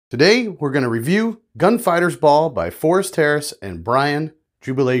Today, we're going to review Gunfighter's Ball by Forrest and Brian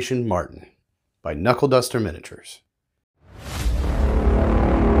Jubilation Martin by Knuckleduster Miniatures.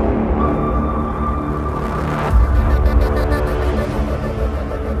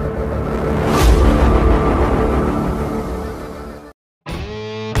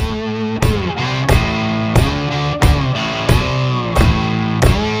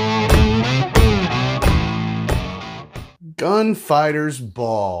 Gunfighter's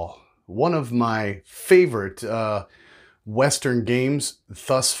Ball, one of my favorite Western games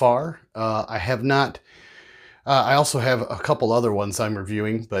thus far. I also have a couple other ones I'm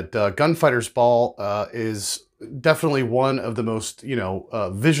reviewing, but Gunfighter's Ball is definitely one of the most,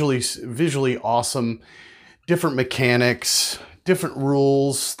 visually awesome, different mechanics, different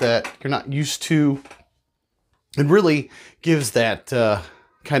rules that you're not used to. It really gives that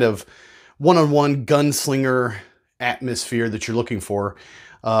kind of one-on-one gunslinger atmosphere that you're looking for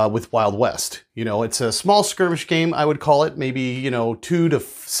with Wild West. It's a small skirmish game, I would call it. Maybe 2 to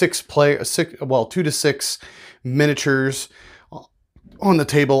 6 miniatures on the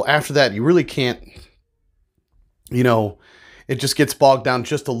table. After that, you really can't. It just gets bogged down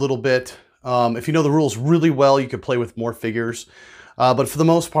just a little bit. If you know the rules really well, you could play with more figures. But for the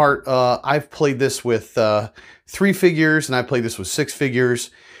most part, I've played this with 3 figures, and I played this with 6 figures.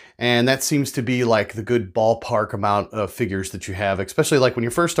 And that seems to be like the good ballpark amount of figures that you have, especially like when you're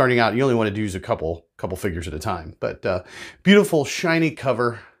first starting out, you only want to use a couple figures at a time. But beautiful, shiny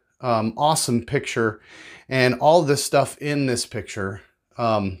cover, awesome picture, and all this stuff in this picture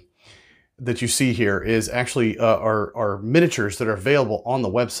that you see here is actually are miniatures that are available on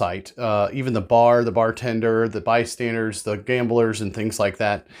the website. Even the bar, the bartender, the bystanders, the gamblers, and things like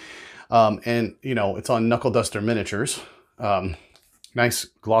that. And it's on Knuckleduster Miniatures. Nice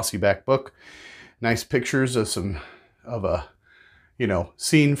glossy back book, nice pictures of a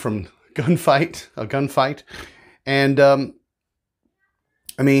scene from a gunfight, and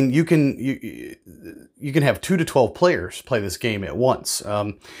I mean you can have 2 to 12 players play this game at once.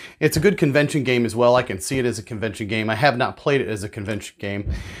 It's a good convention game as well. I can see it as a convention game. I have not played it as a convention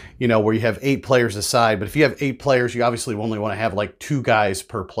game, where you have 8 players aside. But if you have 8 players, you obviously only want to have like 2 guys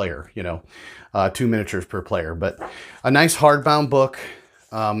per player. 2 miniatures per player. But a nice hardbound book,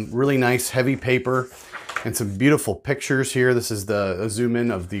 really nice heavy paper, and some beautiful pictures here. This is a zoom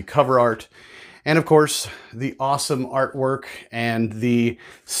in of the cover art. And of course, the awesome artwork and the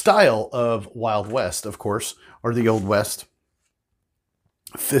style of Wild West, of course, or the Old West.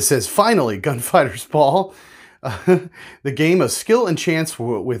 This says, finally, Gunfighter's Ball, the game of skill and chance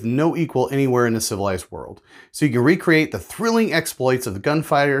with no equal anywhere in the civilized world. So you can recreate the thrilling exploits of the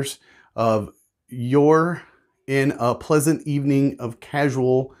gunfighters of yore in a pleasant evening of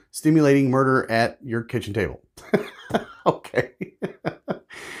casual, stimulating murder at your kitchen table. Okay.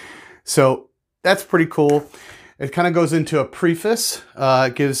 So that's pretty cool. It kind of goes into a preface.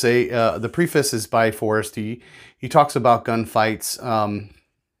 It gives the preface is by Forrest. He talks about gunfights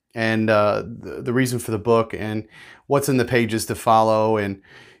and the reason for the book and what's in the pages to follow, and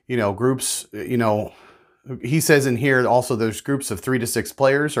groups. He says in here also there's groups of 3 to 6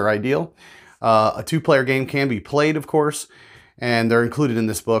 players are ideal. A 2-player game can be played, of course, and they're included in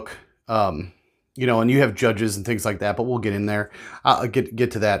this book. And you have judges and things like that, but we'll get in there. I'll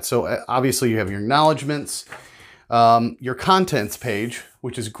get to that. So obviously you have your acknowledgments, your contents page,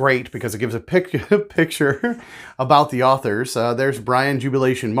 which is great because it gives a picture about the authors. There's Brian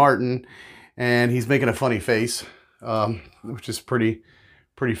Jubilation Martin, and he's making a funny face, which is pretty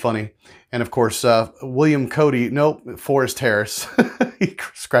funny. And of course, Forrest Harris. He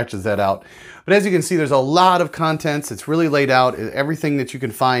scratches that out. But as you can see, there's a lot of contents. It's really laid out. Everything that you can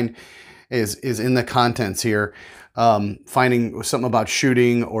find is in the contents here. Finding something about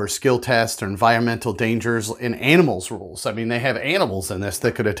shooting or skill tests or environmental dangers and animals rules. I mean, they have animals in this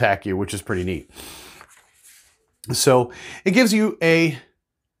that could attack you, which is pretty neat. So it gives you a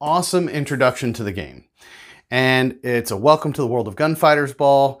awesome introduction to the game. And it's a welcome to the world of Gunfighter's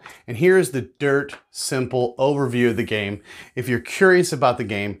Ball. And here's the dirt simple overview of the game. If you're curious about the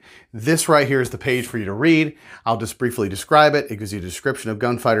game, this right here is the page for you to read. I'll just briefly describe it. It gives you a description of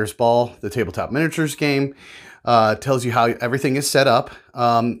Gunfighter's Ball, the tabletop miniatures game. Tells you how everything is set up.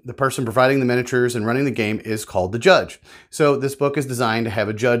 The person providing the miniatures and running the game is called the judge. So this book is designed to have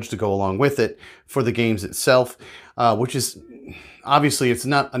a judge to go along with it for the games itself, which is obviously it's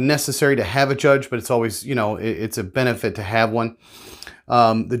not necessary to have a judge, but it's always, it's a benefit to have one.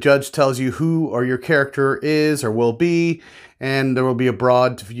 The judge tells you who or your character is or will be, and there will be a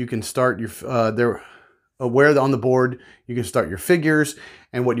broad, you can start your, where on the board you can start your figures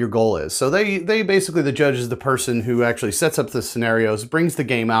and what your goal is. So they basically, the judge is the person who actually sets up the scenarios, brings the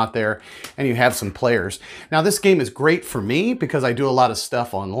game out there, and you have some players. Now this game is great for me because I do a lot of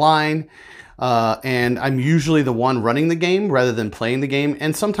stuff online, and I'm usually the one running the game rather than playing the game,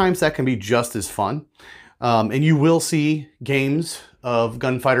 and sometimes that can be just as fun. And you will see games of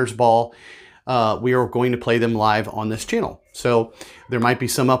Gunfighter's Ball. We are going to play them live on this channel. So there might be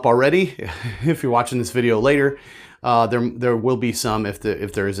some up already. If you're watching this video later, there will be some if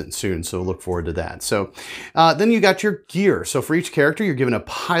there isn't soon. So look forward to that. So then you got your gear. So for each character, you're given a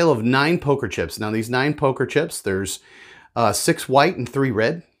pile of 9 poker chips. Now these 9 poker chips, there's 6 white and 3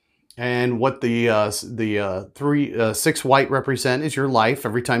 red. And what the 6 white represent is your life.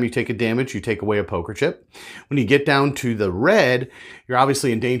 Every time you take a damage, you take away a poker chip. When you get down to the red, you're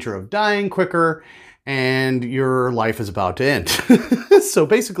obviously in danger of dying quicker, and your life is about to end. So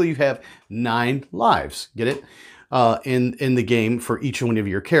basically, you have 9 lives. Get it? In the game for each one of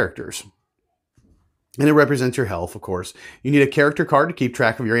your characters. And it represents your health, of course. You need a character card to keep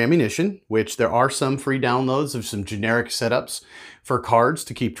track of your ammunition, which there are some free downloads of some generic setups for cards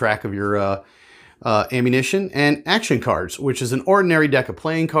to keep track of your ammunition. And action cards, which is an ordinary deck of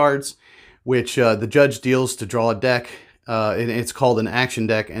playing cards, which the judge deals to draw a deck. And it's called an action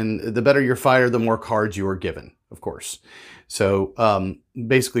deck. And the better your fighter, the more cards you are given, of course. So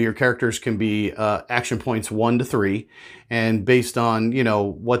basically your characters can be action points 1 to 3, and based on,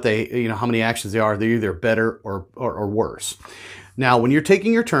 what they, how many actions they are, they're either better or worse. Now, when you're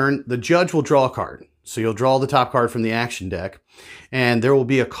taking your turn, the judge will draw a card. So you'll draw the top card from the action deck, and there will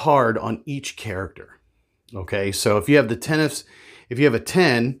be a card on each character. Okay, so if you have if you have a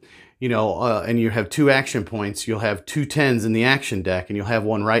 10, and you have 2 action points, you'll have 2 10s in the action deck, and you'll have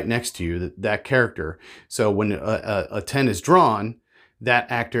one right next to you, that character. So when a 10 is drawn, that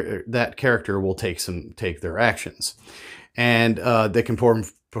character will take their actions. And they can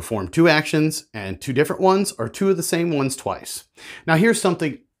perform 2 actions and 2 different ones, or 2 of the same ones twice. Now here's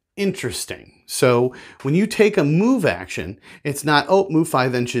something interesting. So when you take a move action, it's not, oh, move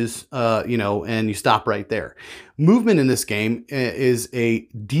 5 inches, and you stop right there. Movement in this game is a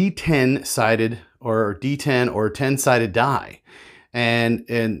D10 sided or D10 or 10-sided die. And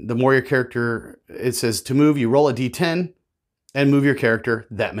the more your character, it says to move, you roll a D10 and move your character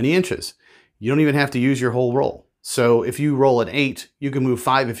that many inches. You don't even have to use your whole roll. So if you roll an 8, you can move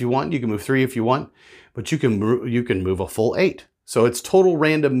 5 if you want, you can move 3 if you want, but you can move a full 8. So it's total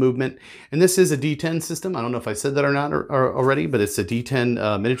random movement, and this is a D10 system. I don't know if I said that or not already, but it's a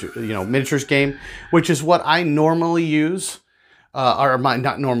D10 miniatures game, which is what I normally use,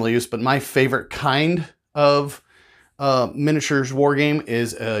 not normally use, but my favorite kind of miniatures war game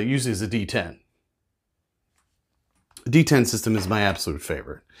is uses a D10. The D10 system is my absolute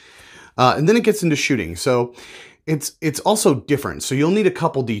favorite, and then it gets into shooting. So it's also different. So you'll need a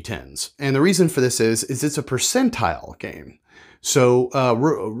couple D10s, and the reason for this is it's a percentile game. So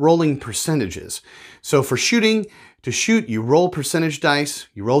rolling percentages. So for shooting, to shoot, you roll percentage dice,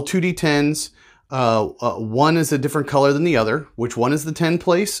 you roll 2 D10s. One is a different color than the other, which one is the 10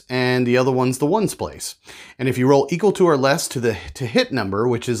 place and the other one's the ones place. And if you roll equal to or less to the hit number,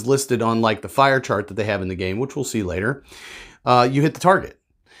 which is listed on like the fire chart that they have in the game, which we'll see later, you hit the target.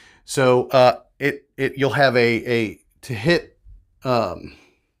 So you'll have a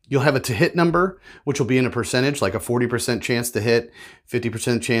to hit number, which will be in a percentage, like a 40% chance to hit,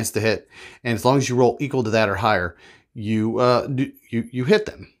 50% chance to hit. And as long as you roll equal to that or higher, you hit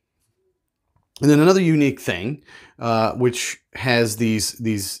them. And then another unique thing, which has a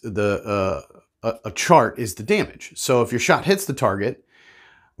chart, is the damage. So if your shot hits the target,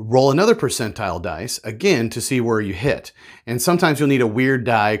 roll another percentile dice, again, to see where you hit. And sometimes you'll need a weird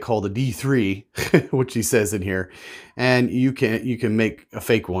die called a D3, which he says in here. And you can make a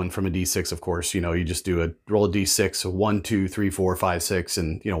fake one from a D6, of course. You just roll a D6, so 1, 2, 3, 4, 5, 6,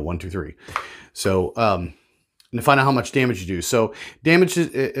 and 1, 2, 3. So, and to find out how much damage you do. So damage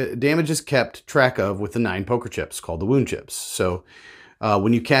is kept track of with the 9 poker chips called the wound chips. So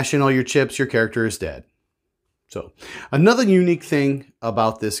when you cash in all your chips, your character is dead. So another unique thing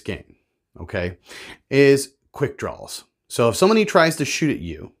about this game, okay, is quick draws. So if somebody tries to shoot at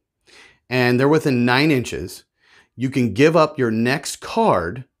you and they're within 9 inches, you can give up your next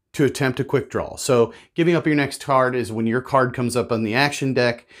card to attempt a quick draw. So giving up your next card is when your card comes up on the action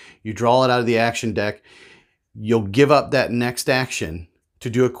deck, you draw it out of the action deck, you'll give up that next action to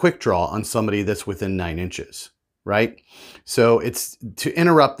do a quick draw on somebody that's within 9 inches. Right? So it's to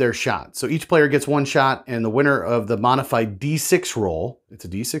interrupt their shot. So each player gets 1 shot, and the winner of the modified D6 roll, it's a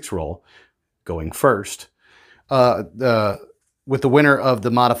D6 roll, going first, with the winner of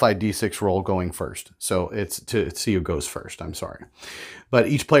the modified D6 roll going first. So it's to see who goes first, I'm sorry. But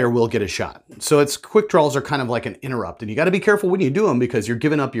each player will get a shot. So it's quick draws are kind of like an interrupt, and you got to be careful when you do them because you're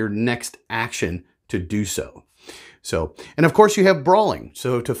giving up your next action to do so. So, and of course you have brawling.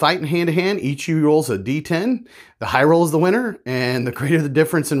 So to fight in hand-to-hand, each you rolls a D10. The high roll is the winner, and the greater the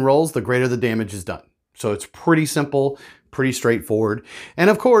difference in rolls, the greater the damage is done. So it's pretty simple, pretty straightforward. And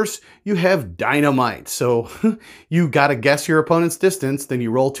of course, you have dynamite. So you got to guess your opponent's distance, then you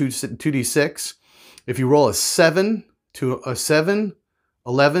roll 2d6. If you roll a 7 to a 7,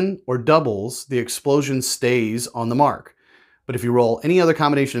 11, or doubles, the explosion stays on the mark. But if you roll any other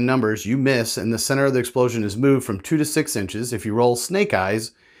combination of numbers, you miss, and the center of the explosion is moved from 2 to 6 inches. If you roll snake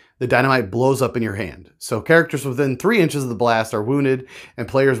eyes, the dynamite blows up in your hand. So characters within 3 inches of the blast are wounded, and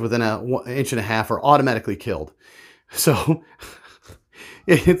players within an inch and a half are automatically killed. So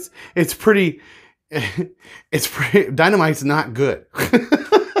it's pretty, dynamite's not good.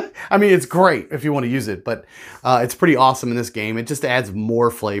 I mean, it's great if you want to use it, but it's pretty awesome in this game. It just adds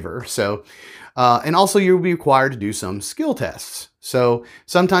more flavor. So, and also you'll be required to do some skill tests. So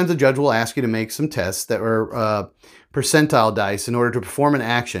sometimes the judge will ask you to make some tests that are percentile dice in order to perform an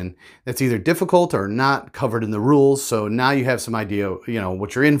action that's either difficult or not covered in the rules. So now you have some idea, you know,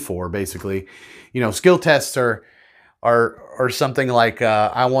 what you're in for, basically. You know, skill tests are something like,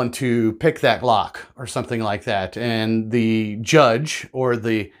 I want to pick that lock or something like that. And the judge or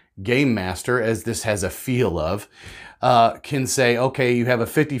the game master, as this has a feel of, can say, okay, you have a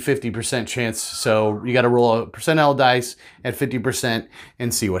 50-50% chance, so you got to roll a percentile dice at 50%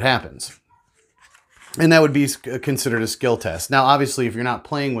 and see what happens. And that would be considered a skill test. Now, obviously, if you're not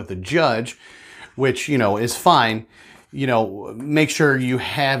playing with a judge, which, you know, is fine, you know, make sure you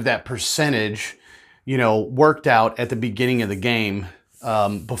have that percentage, you know, worked out at the beginning of the game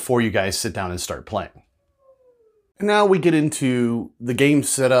before you guys sit down and start playing. Now we get into the game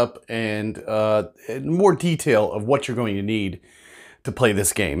setup and more detail of what you're going to need to play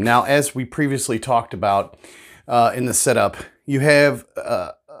this game. Now, as we previously talked about in the setup, you have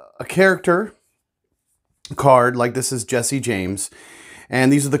a character card, like this is Jesse James,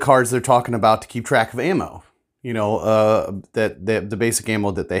 and these are the cards they're talking about to keep track of ammo. You know, the basic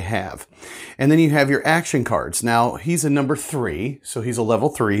ammo that they have. And then you have your action cards. Now, he's a number 3, so he's a level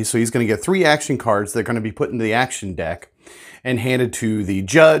 3, so he's going to get 3 action cards that are going to be put into the action deck and handed to the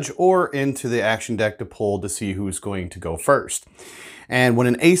judge or into the action deck to pull to see who's going to go first. And when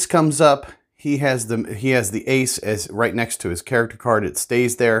an ace comes up, he has the ace as right next to his character card. It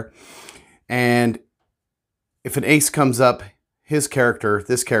stays there. And if an ace comes up, this character,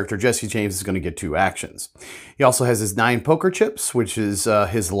 Jesse James, is going to get 2 actions. He also has his 9 poker chips, which is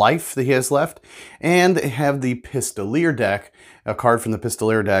his life that he has left. And they have the Pistolier deck, a card from the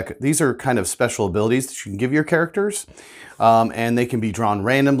Pistolier deck. These are kind of special abilities that you can give your characters. And they can be drawn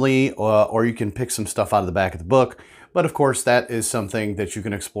randomly, or you can pick some stuff out of the back of the book. But of course, that is something that you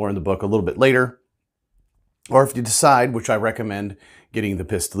can explore in the book a little bit later. Or if you decide, which I recommend, getting the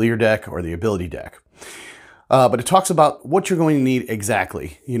Pistolier deck or the ability deck. But it talks about what you're going to need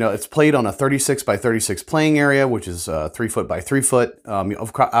exactly. You know, it's played on a 36 by 36 playing area, which is 3 foot by 3 foot.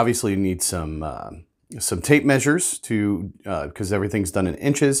 Obviously, you need some tape measures to because everything's done in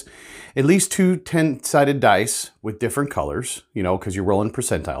inches. At least 2 10-sided dice with different colors, you know, because you're rolling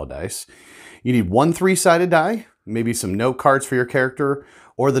percentile dice. You need 1 3-sided die, maybe some note cards for your character,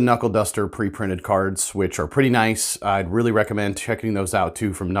 or the Knuckleduster pre-printed cards, which are pretty nice. I'd really recommend checking those out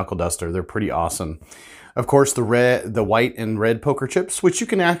too from Knuckleduster. They're pretty awesome. Of course, the white and red poker chips, which you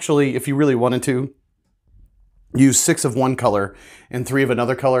can actually, if you really wanted to, use 6 of one color and 3 of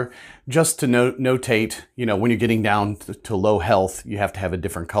another color, just to notate, you know, when you're getting down to low health, you have to have a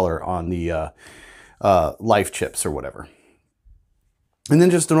different color on the life chips or whatever. And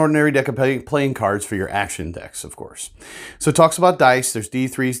then just an ordinary deck of playing cards for your action decks, of course. So it talks about dice. There's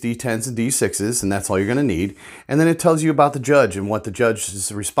D3s, D10s, and D6s, and that's all you're going to need. And then it tells you about the judge and what the judge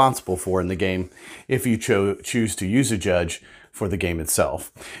is responsible for in the game if you choose to use a judge for the game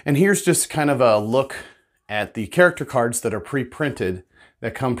itself. And here's just kind of a look at the character cards that are pre-printed,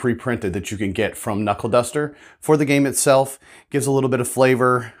 that come pre-printed that you can get from Knuckleduster for the game itself. Gives a little bit of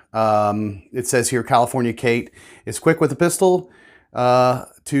flavor. It says here, California Kate is quick with a pistol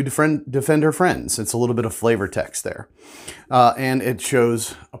to defend her friends. It's a little bit of flavor text there. And it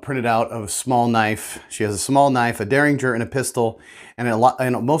shows a printed out of a small knife. She has a small knife, a derringer, and a pistol.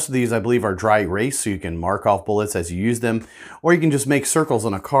 And most of these, I believe, are dry erase, so you can mark off bullets as you use them. Or you can just make circles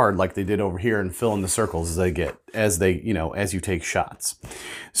on a card like they did over here and fill in the circles as you take shots.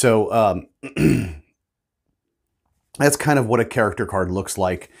 So, That's kind of what a character card looks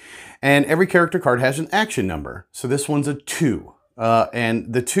like. And every character card has an action number. So this one's a 2.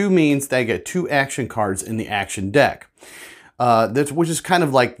 And the 2 means they get 2 action cards in the action deck. Which is kind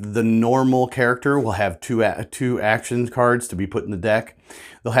of like the normal character will have two action cards to be put in the deck.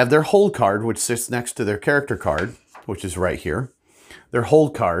 They'll have their hold card, which sits next to their character card, which is right here. Their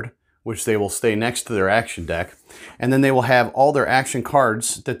hold card, which they will stay next to their action deck. And then they will have all their action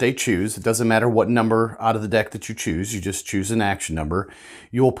cards that they choose. It doesn't matter what number out of the deck that you choose. You just choose an action number.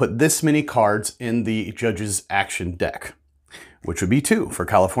 You will put this many cards in the judge's action deck, which would be 2 for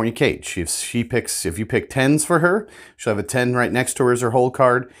California Cage. If you pick 10s for her, she'll have a 10 right next to her as her hold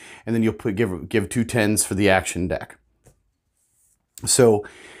card, and then you'll give 2 10s for the action deck. So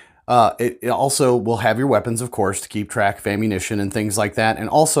it also will have your weapons, of course, to keep track of ammunition and things like that, and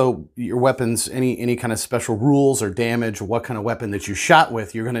also your weapons, any kind of special rules or damage, or what kind of weapon that you shot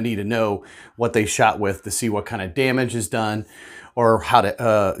with. You're going to need to know what they shot with to see what kind of damage is done, or how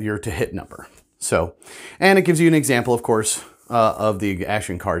to your to hit number. So, and it gives you an example, of course, of the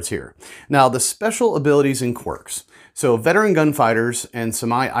action cards here. Now, the special abilities and quirks. So veteran gunfighters and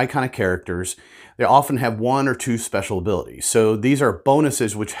semi-iconic characters, they often have 1 or 2 special abilities. So these are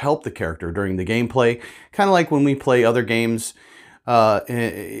bonuses which help the character during the gameplay. Kind of like when we play other games,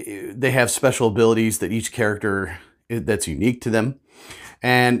 they have special abilities that each character, that's unique to them.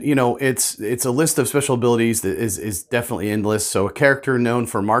 And, you know, it's a list of special abilities that is definitely endless. So a character known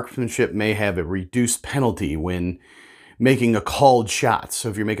for marksmanship may have a reduced penalty when making a called shot. So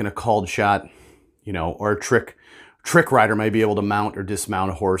if you're making a called shot, you know, or a trick rider may be able to mount or dismount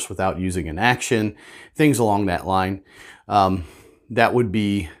a horse without using an action, things along that line. That would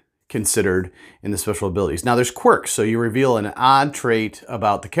be considered in the special abilities. Now there's quirks. So you reveal an odd trait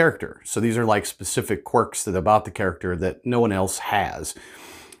about the character. So these are like specific quirks about the character that no one else has,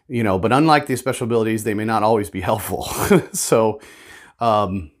 you know, but unlike the special abilities, they may not always be helpful. So,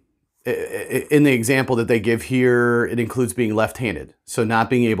 in the example that they give here, it includes being left-handed. So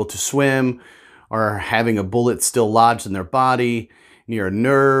not being able to swim, or having a bullet still lodged in their body near a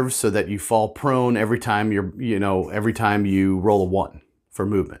nerve so that you fall prone every time every time you roll a 1 for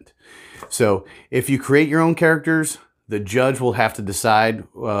movement. So if you create your own characters, the judge will have to decide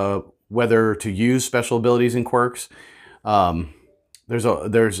whether to use special abilities and quirks. There's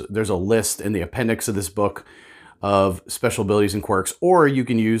a list in the appendix of this book of special abilities and quirks, or you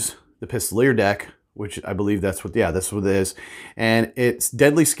can use the Pistolier deck, which I believe that's what it is. And it's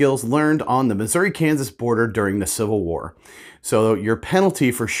deadly skills learned on the Missouri-Kansas border during the Civil War. So your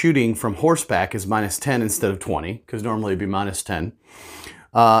penalty for shooting from horseback is -10 instead of 20, because normally it'd be -10.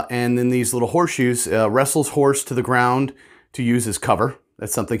 And then these little horseshoes, wrestles horse to the ground to use as cover.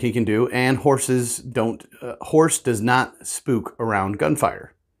 That's something he can do. And horse does not spook around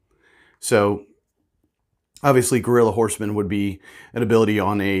gunfire. So obviously guerrilla horseman would be an ability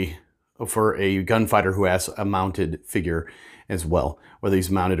for a gunfighter who has a mounted figure as well, whether he's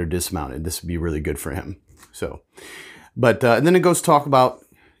mounted or dismounted. This would be really good for him. So, but and then it goes to talk about,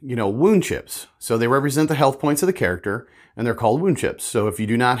 you know, wound chips. So they represent the health points of the character, and they're called wound chips. So if you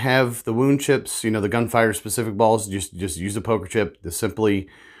do not have the wound chips, you know, the gunfighter specific balls, just use a poker chip to simply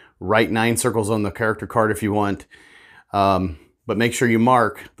write 9 circles on the character card if you want. But make sure you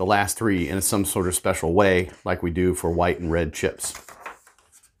mark the last 3 in some sort of special way, like we do for white and red chips.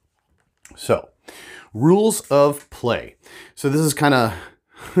 So, rules of play. So this is kind of,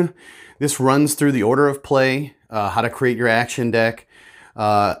 this runs through the order of play, how to create your action deck,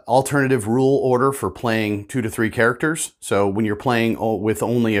 alternative rule order for playing 2 to 3 characters. So when you're playing with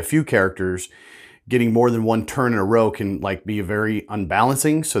only a few characters, getting more than 1 turn in a row can be very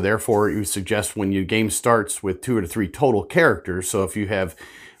unbalancing. So therefore, you suggest when your game starts with 2 or 3 total characters. So if you have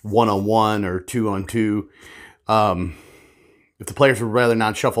 1-on-1 or 2-on-2, if the players would rather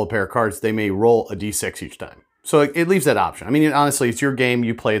not shuffle a pair of cards, they may roll a d6 each time. So it leaves that option. I mean, honestly, it's your game.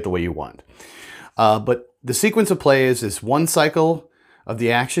 You play it the way you want. But the sequence of play is 1 cycle of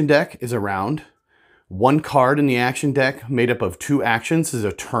the action deck is a round. 1 card in the action deck made up of 2 actions is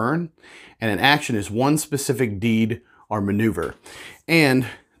a turn. And an action is 1 specific deed or maneuver. And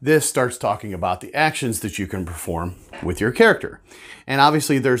this starts talking about the actions that you can perform with your character. And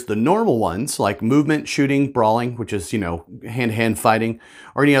obviously there's the normal ones like movement, shooting, brawling, which is, you know, hand-to-hand fighting,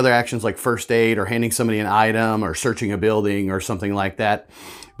 or any other actions like first aid or handing somebody an item or searching a building or something like that.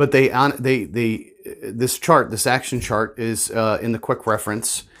 But this action chart is in the quick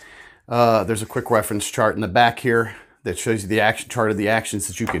reference. There's a quick reference chart in the back here that shows you the action chart of the actions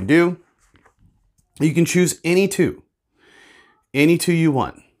that you can do. You can choose any 2 you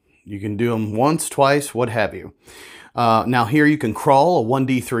want. You can do them once, twice, what have you. Now here you can crawl a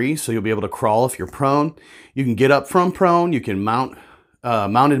 1d3, so you'll be able to crawl if you're prone. You can get up from prone. You can mount.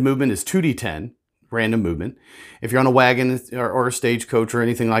 Mounted movement is 2d10, random movement. If you're on a wagon or a stagecoach or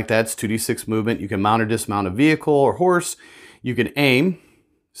anything like that, it's 2d6 movement. You can mount or dismount a vehicle or horse. You can aim,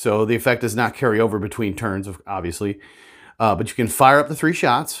 so the effect does not carry over between turns, obviously. But you can fire up to 3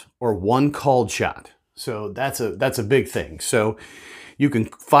 shots or 1 called shot. So that's a big thing. So you can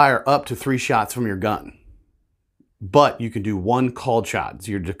fire up to 3 shots from your gun, but you can do 1 called shot. So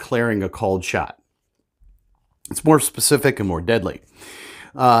you're declaring a called shot. It's more specific and more deadly.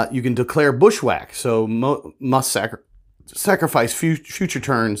 You can declare bushwhack, so must sacrifice future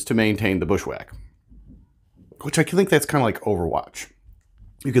turns to maintain the bushwhack, which I think that's kind of like Overwatch.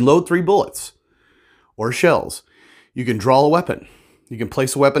 You can load 3 bullets or shells. You can draw a weapon. You can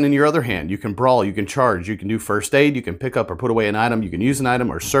place a weapon in your other hand. You can brawl. You can charge. You can do first aid. You can pick up or put away an item. You can use an item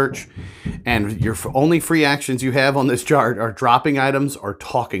or search. And your only free actions you have on this chart are dropping items or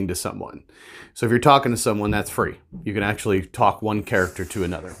talking to someone. So if you're talking to someone, that's free. You can actually talk one character to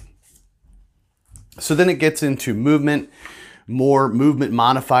another. So then it gets into movement, more movement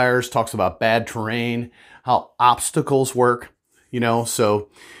modifiers, talks about bad terrain, how obstacles work, you know. So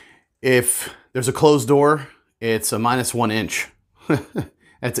if there's a closed door, it's a -1 inch.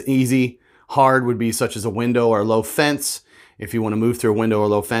 That's easy. Hard would be such as a window or a low fence. If you want to move through a window or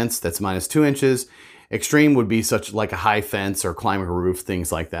low fence, that's -2 inches. Extreme would be such like a high fence or climbing a roof, things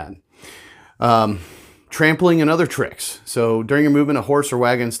like that. Trampling and other tricks. So during your movement, a horse or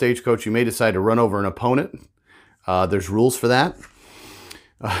wagon, stagecoach, you may decide to run over an opponent. There's rules for that.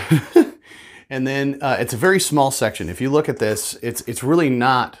 And then it's a very small section. If you look at this, it's really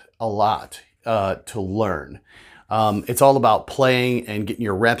not a lot to learn. It's all about playing and getting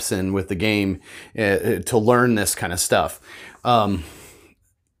your reps in with the game to learn this kind of stuff.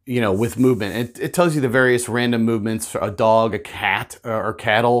 You know, with movement, it tells you the various random movements: a dog, a cat, or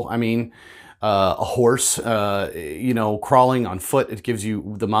cattle. I mean, a horse. You know, crawling on foot. It gives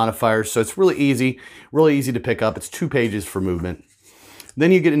you the modifiers, so it's really easy to pick up. It's 2 pages for movement.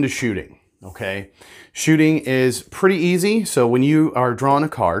 Then you get into shooting. Okay, shooting is pretty easy. So when you are drawing a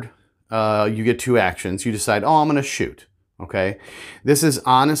card, you get 2 actions. You decide, oh, I'm going to shoot. Okay, this is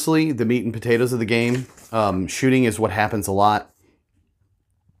honestly the meat and potatoes of the game. Shooting is what happens a lot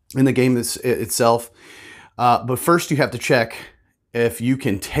in the game itself. But first you have to check if you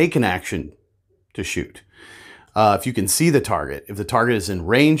can take an action to shoot. If you can see the target, if the target is in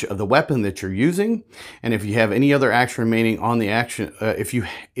range of the weapon that you're using, and if you have any other action remaining on the action, if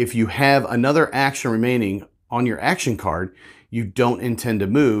you have another action remaining on your action card, you don't intend to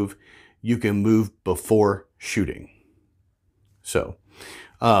move, you can move before shooting. So,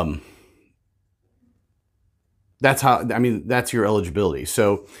 that's how, I mean, that's your eligibility.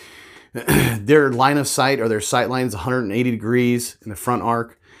 So their line of sight or their sight line is 180 degrees in the front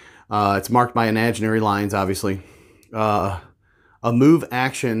arc. It's marked by imaginary lines, obviously. A move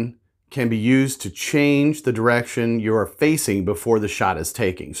action can be used to change the direction you're facing before the shot is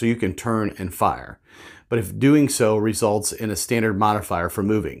taken. So you can turn and fire. But if doing so results in a standard modifier for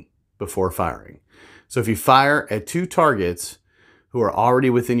moving before firing. So if you fire at 2 targets who are already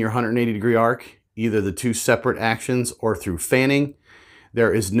within your 180 degree arc, either the 2 separate actions or through fanning,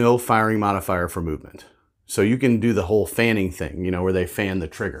 there is no firing modifier for movement. So you can do the whole fanning thing, you know, where they fan the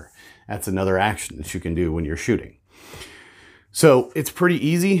trigger. That's another action that you can do when you're shooting. So it's pretty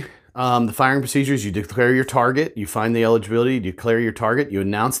easy. The firing procedures, you declare your target, you find the eligibility, you declare your target, you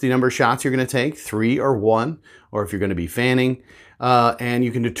announce the number of shots you're going to take, 3 or 1, or if you're going to be fanning, and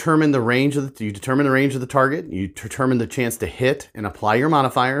you can determine the range of the target, you determine the chance to hit and apply your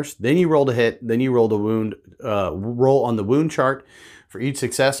modifiers, then you roll to hit, then you roll the wound, roll on the wound chart for each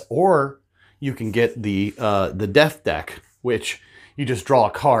success, or you can get the death deck, which you just draw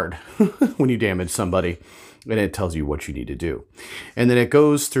a card when you damage somebody, and it tells you what you need to do. And then it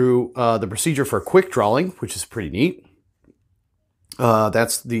goes through the procedure for quick drawing, which is pretty neat.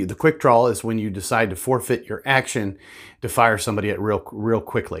 That's the quick draw is when you decide to forfeit your action to fire somebody at real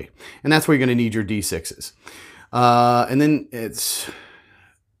quickly. And that's where you're going to need your D6s. And then it's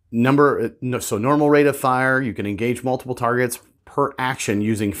normal rate of fire. You can engage multiple targets per action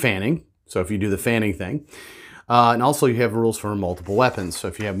using fanning. So if you do the fanning thing. And also you have rules for multiple weapons. So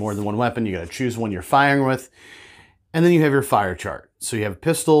if you have more than one weapon, you got to choose one you're firing with. And then you have your fire chart. So you have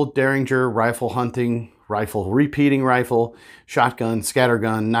pistol, derringer, rifle hunting, rifle repeating rifle, shotgun,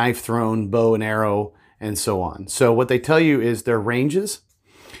 scattergun, knife thrown, bow and arrow, and so on. So what they tell you is their ranges,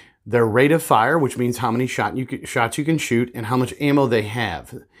 their rate of fire, which means how many shots you can shoot, and how much ammo they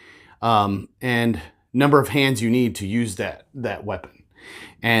have, and number of hands you need to use that weapon.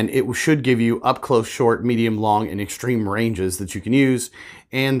 And it should give you up close, short, medium, long, and extreme ranges that you can use,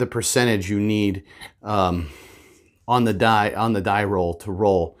 and the percentage you need on the die roll to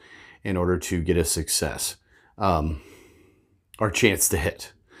roll in order to get a success or chance to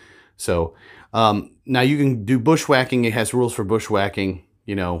hit. So now you can do bushwhacking. It has rules for bushwhacking,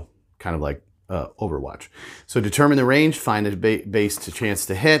 you know, kind of like Overwatch. So determine the range, find a base to chance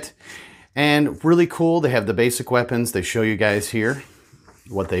to hit. And really cool, they have the basic weapons. They show you guys here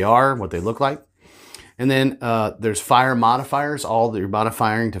what they are, what they look like. And then there's fire modifiers, all that you're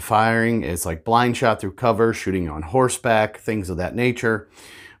modifying to firing. It's like blind shot through cover, shooting on horseback, things of that nature.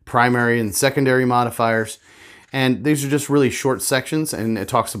 Primary and secondary modifiers. And these are just really short sections, and it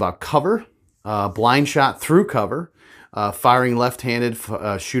talks about cover, blind shot through cover, firing left-handed,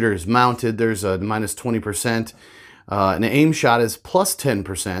 shooter is mounted, there's a minus 20%. An aim shot is plus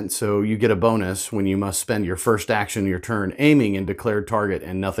 10%, so you get a bonus when you must spend your first action of your turn aiming in declared target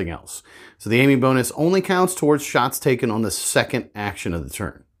and nothing else. So the aiming bonus only counts towards shots taken on the second action of the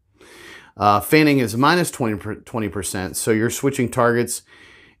turn. Fanning is minus 20%, so you're switching targets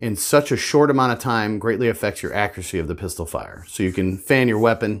in such a short amount of time greatly affects your accuracy of the pistol fire. So you can fan your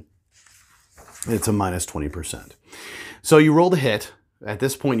weapon, it's a minus 20%. So you roll the hit. At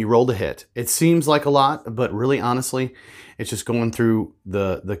this point, you rolled a hit. It seems like a lot, but really, honestly, it's just going through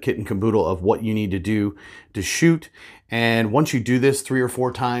the kit and caboodle of what you need to do to shoot. And once you do this 3 or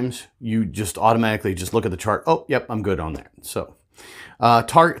 4 times, you just automatically just look at the chart. Oh, yep, I'm good on that. So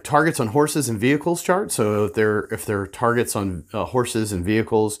targets on horses and vehicles chart. So if they're targets on horses and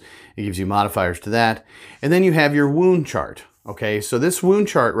vehicles, it gives you modifiers to that. And then you have your wound chart. Okay, so this wound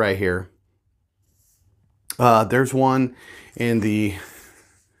chart right here, there's one in the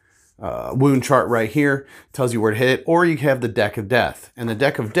wound chart right here, tells you where to hit it, or you have the deck of death. And the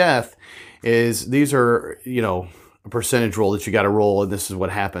deck of death is, these are, you know, a percentage roll that you got to roll, and this is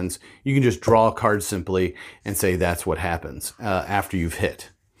what happens. You can just draw a card simply and say that's what happens after you've hit.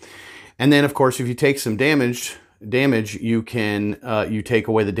 And then, of course, if you take some damage, you can you take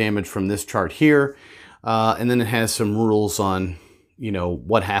away the damage from this chart here, and then it has some rules on, you know,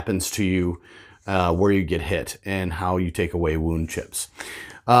 what happens to you, where you get hit, and how you take away wound chips.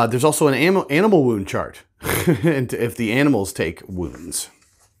 There's also an animal wound chart, and if the animals take wounds.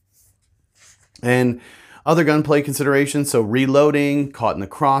 And other gunplay considerations, so reloading, caught in the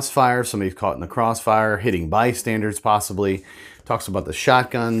crossfire, somebody's caught in the crossfire, hitting bystanders possibly. Talks about the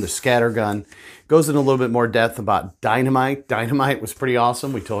shotgun, the scatter gun. Goes in a little bit more depth about dynamite. Dynamite was pretty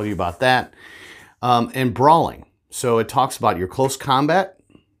awesome. We told you about that. And brawling. So it talks about your close combat,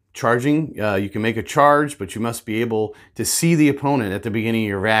 charging. You can make a charge, but you must be able to see the opponent at the beginning of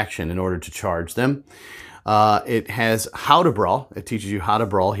your action in order to charge them. It has how to brawl. It teaches you how to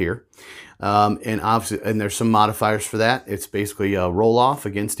brawl here. And obviously, and there's some modifiers for that. It's basically a roll off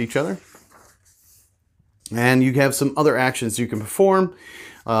against each other. And you have some other actions you can perform,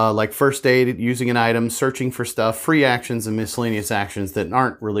 like first aid, using an item, searching for stuff, free actions, and miscellaneous actions that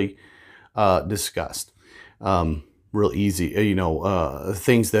aren't really discussed. Real easy, you know,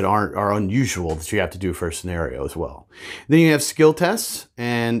 things that are unusual that you have to do for a scenario as well. Then you have skill tests,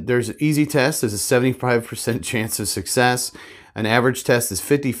 and there's an easy test. There's a 75% chance of success. An average test is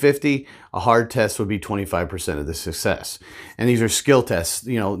 50-50. A hard test would be 25% of the success. And these are skill tests,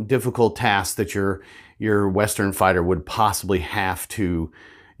 you know, difficult tasks that your Western fighter would possibly have to,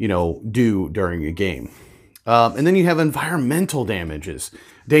 you know, do during a game. And then you have environmental dangers.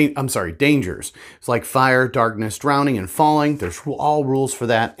 It's like fire, darkness, drowning, and falling. There's all rules for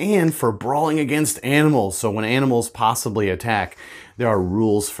that, and for brawling against animals. So when animals possibly attack, there are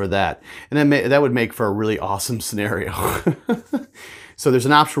rules for that. And that would make for a really awesome scenario. So there's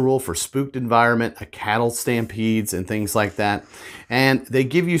an optional rule for spooked environment, a cattle stampedes, and things like that. And they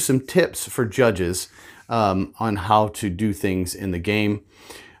give you some tips for judges on how to do things in the game.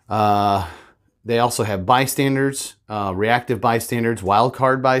 They also have bystanders, reactive bystanders,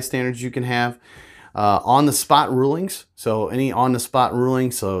 wildcard bystanders you can have. On-the-spot rulings. So any on-the-spot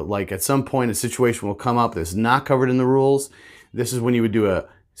ruling. So like at some point a situation will come up that's not covered in the rules. This is when you would do a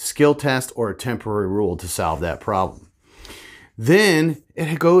skill test or a temporary rule to solve that problem. Then it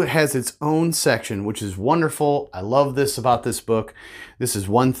has its own section, which is wonderful. I love this about this book. This is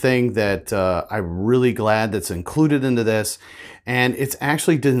one thing that I'm really glad that's included into this. And it's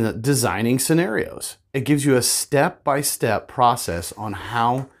actually designing scenarios. It gives you a step-by-step process on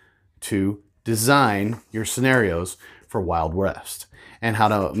how to design your scenarios for Wild West, and how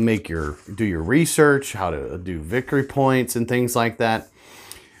to do your research, how to do victory points and things like that.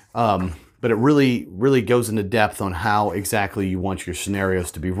 but it really goes into depth on how exactly you want your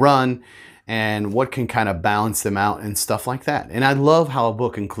scenarios to be run and what can kind of balance them out and stuff like that. And I love how a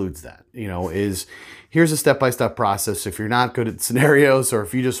book includes that, you know, is here's a step-by-step process. If you're not good at scenarios, or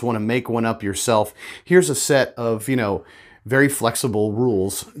if you just want to make one up yourself, here's a set of, you know, very flexible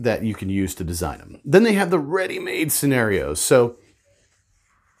rules that you can use to design them. Then they have the ready-made scenarios. So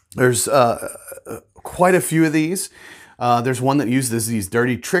there's quite a few of these. There's one that uses these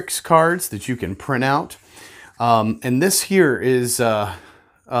dirty tricks cards that you can print out. And this here is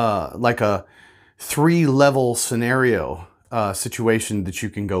like a 3-level scenario situation that you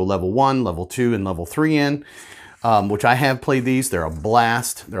can go level 1, level 2, and level 3 in, which I have played these. They're a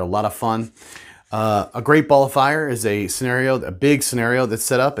blast. They're a lot of fun. A Great Ball of Fire is a scenario, a big scenario that's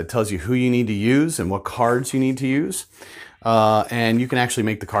set up. It tells you who you need to use and what cards you need to use. And you can actually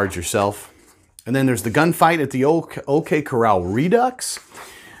make the cards yourself. And then there's the Gunfight at the OK Corral Redux.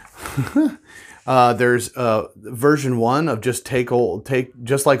 There's version 1 of just take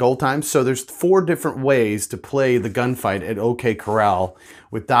just like old times. So there's 4 different ways to play the Gunfight at OK Corral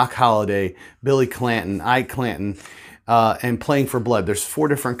with Doc Holliday, Billy Clanton, Ike Clanton, and Playing for Blood. There's 4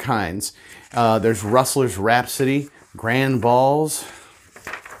 different kinds. There's Rustler's Rhapsody, Grand Balls,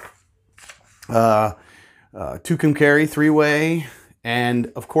 Tucum Carry, 3-way,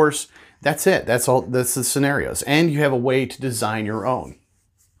 and of course, that's it. That's all. That's the scenarios. And you have a way to design your own.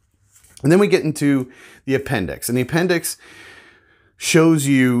 And then we get into the appendix. And the appendix shows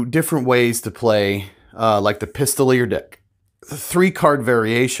you different ways to play, like the Pistolier deck, the 3-card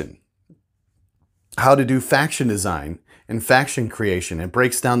variation, how to do faction design and faction creation. It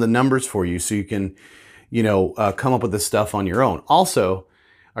breaks down the numbers for you so you can, you know, come up with this stuff on your own. Also,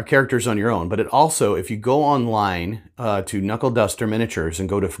 our characters on your own, but it also, if you go online to Knuckleduster Miniatures and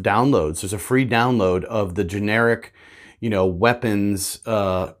go to downloads, there's a free download of the generic, you know, weapons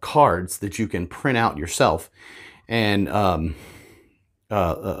cards that you can print out yourself and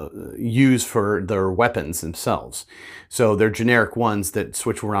use for their weapons themselves. So they're generic ones that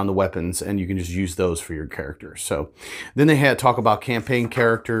switch around the weapons, and you can just use those for your characters. So then they had talk about campaign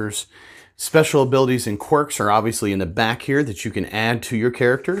characters. Special abilities and quirks are obviously in the back here that you can add to your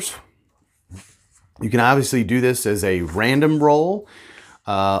characters. You can obviously do this as a random roll,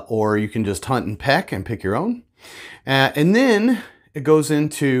 or you can just hunt and peck and pick your own. And then it goes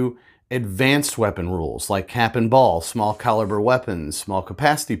into advanced weapon rules like cap and ball, small caliber weapons, small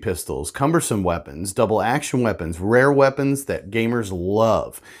capacity pistols, cumbersome weapons, double action weapons, rare weapons that gamers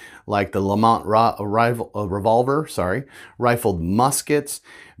love, like the Lamont revolver, rifled muskets,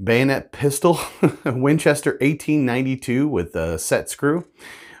 bayonet pistol, Winchester 1892 with a set screw,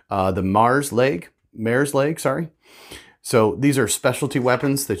 the mare's leg. So these are specialty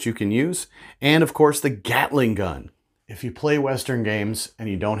weapons that you can use. And of course, the Gatling gun. If you play Western games and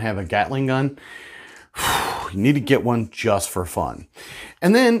you don't have a Gatling gun, you need to get one just for fun.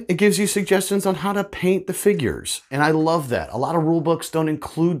 And then it gives you suggestions on how to paint the figures. And I love that. A lot of rule books don't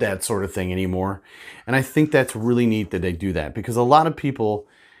include that sort of thing anymore. And I think that's really neat that they do that, because a lot of people,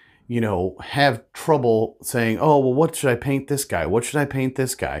 you know, have trouble saying, oh, well, what should I paint this guy? What should I paint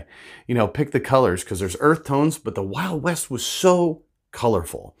this guy? You know, pick the colors, because there's earth tones, but the Wild West was so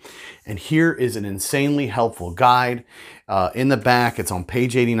colorful. And here is an insanely helpful guide. In the back, it's on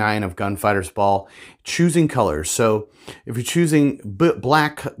page 89 of Gunfighter's Ball, choosing colors. So if you're choosing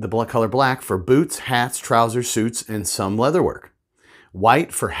black, the color black for boots, hats, trousers, suits, and some leatherwork.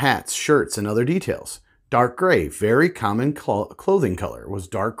 White for hats, shirts, and other details. Dark gray, very common clothing color, was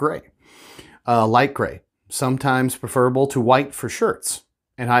dark gray. Light gray, sometimes preferable to white for shirts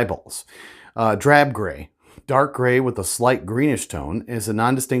and eyeballs. Drab gray, dark gray with a slight greenish tone, is a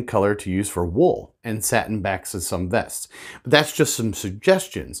non-distinct color to use for wool and satin backs of some vests. But that's just some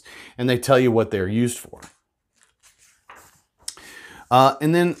suggestions, and they tell you what they're used for.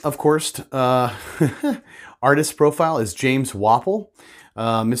 And then, of course, artist profile is James Wapple.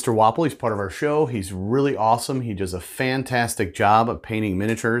 Mr. Wapple, he's part of our show. He's really awesome. He does a fantastic job of painting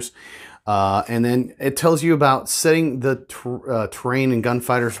miniatures. And then it tells you about setting the terrain in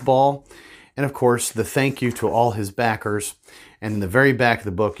Gunfighter's Ball. And of course, the thank you to all his backers. And in the very back of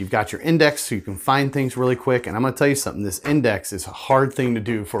the book, you've got your index so you can find things really quick. And I'm going to tell you something, this index is a hard thing to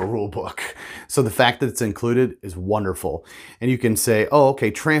do for a rule book. So the fact that it's included is wonderful. And you can say, oh, okay,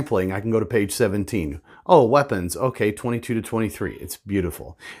 trampling, I can go to page 17. Oh, weapons, okay, 22 to 23. It's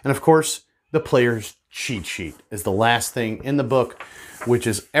beautiful. And of course, the player's cheat sheet is the last thing in the book, which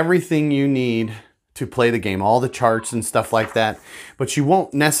is everything you need to play the game, all the charts and stuff like that. But you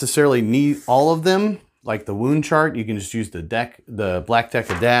won't necessarily need all of them. Like the wound chart, you can just use the black deck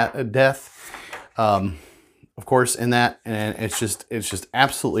of death. of course, in that, and it's just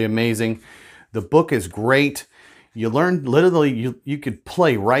absolutely amazing. The book is great. You learn, literally, you could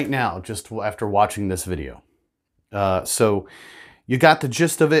play right now just after watching this video. So you got the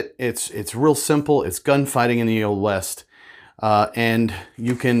gist of it. It's real simple. It's gunfighting in the Old West. And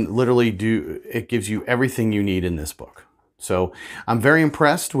you can literally it gives you everything you need in this book. So I'm very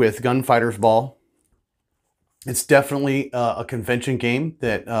impressed with Gunfighter's Ball. It's definitely a convention game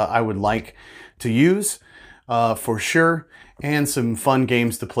that I would like to use for sure, and some fun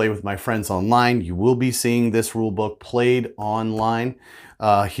games to play with my friends online. You will be seeing this rule book played online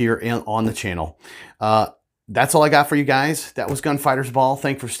here on the channel. That's all I got for you guys. That was Gunfighter's Ball.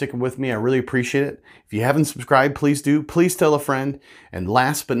 Thanks for sticking with me. I really appreciate it. If you haven't subscribed, please do. Please tell a friend. And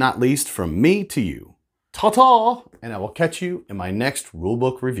last but not least, from me to you, ta-ta! And I will catch you in my next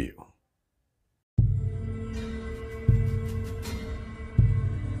rulebook review.